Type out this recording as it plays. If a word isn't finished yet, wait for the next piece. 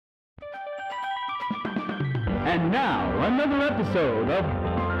And now, another episode of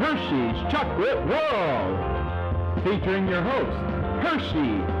Hershey's Chocolate World, featuring your host,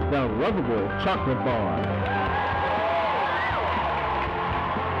 Hershey, the lovable chocolate bar.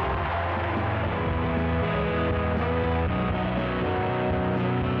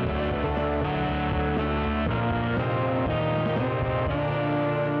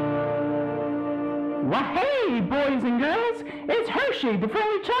 Well, hey, boys and girls, it's Hershey, the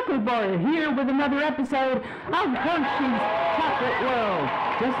friendly chocolate bar, here with another episode of Hershey's Chocolate World.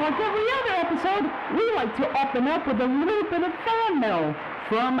 Just like every other episode, we like to open up with a little bit of fan mail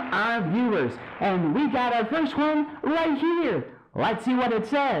from our viewers. And we got our first one right here. Let's see what it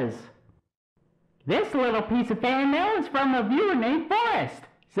says. This little piece of fan mail is from a viewer named Forrest.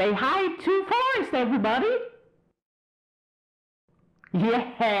 Say hi to Forrest, everybody.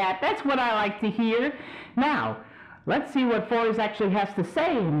 Yeah, that's what I like to hear. Now, let's see what Forrest actually has to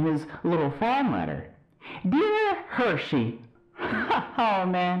say in his little fan letter. Dear Hershey, oh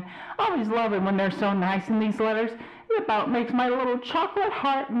man, I always love it when they're so nice in these letters. It about makes my little chocolate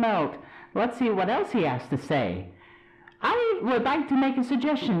heart melt. Let's see what else he has to say. I would like to make a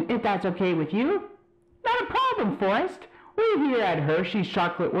suggestion, if that's okay with you. Not a problem, Forrest. We here at Hershey's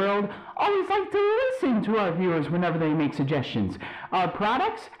Chocolate World always like to listen to our viewers whenever they make suggestions. Our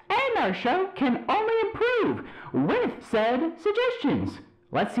products and our show can only improve with said suggestions.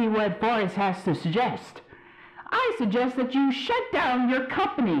 Let's see what Forrest has to suggest. I suggest that you shut down your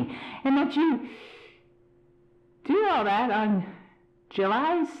company and that you do all that on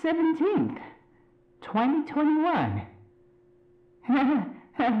July 17th, 2021.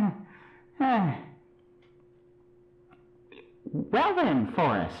 Well then,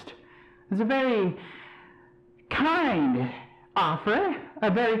 Forrest, it's a very kind offer,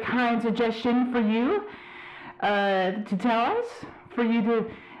 a very kind suggestion for you to tell us, for you to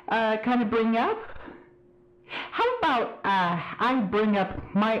kind of bring up. How about I bring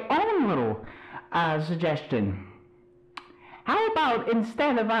up my own little suggestion? How about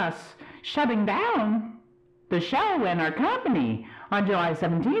instead of us shutting down the show and our company on July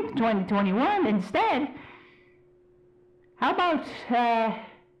 17th, 2021, instead, how about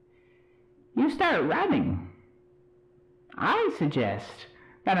you start running? I suggest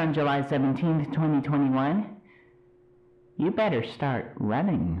that on July 17th, 2021, you better start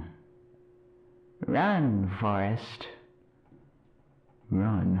running. Run, Forrest.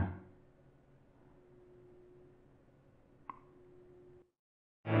 Run.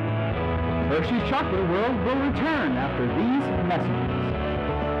 Hershey's Chocolate World will return after these messages.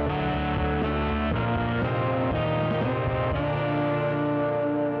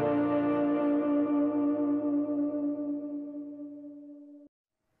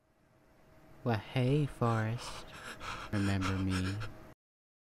 Well, hey, Forrest. Remember me?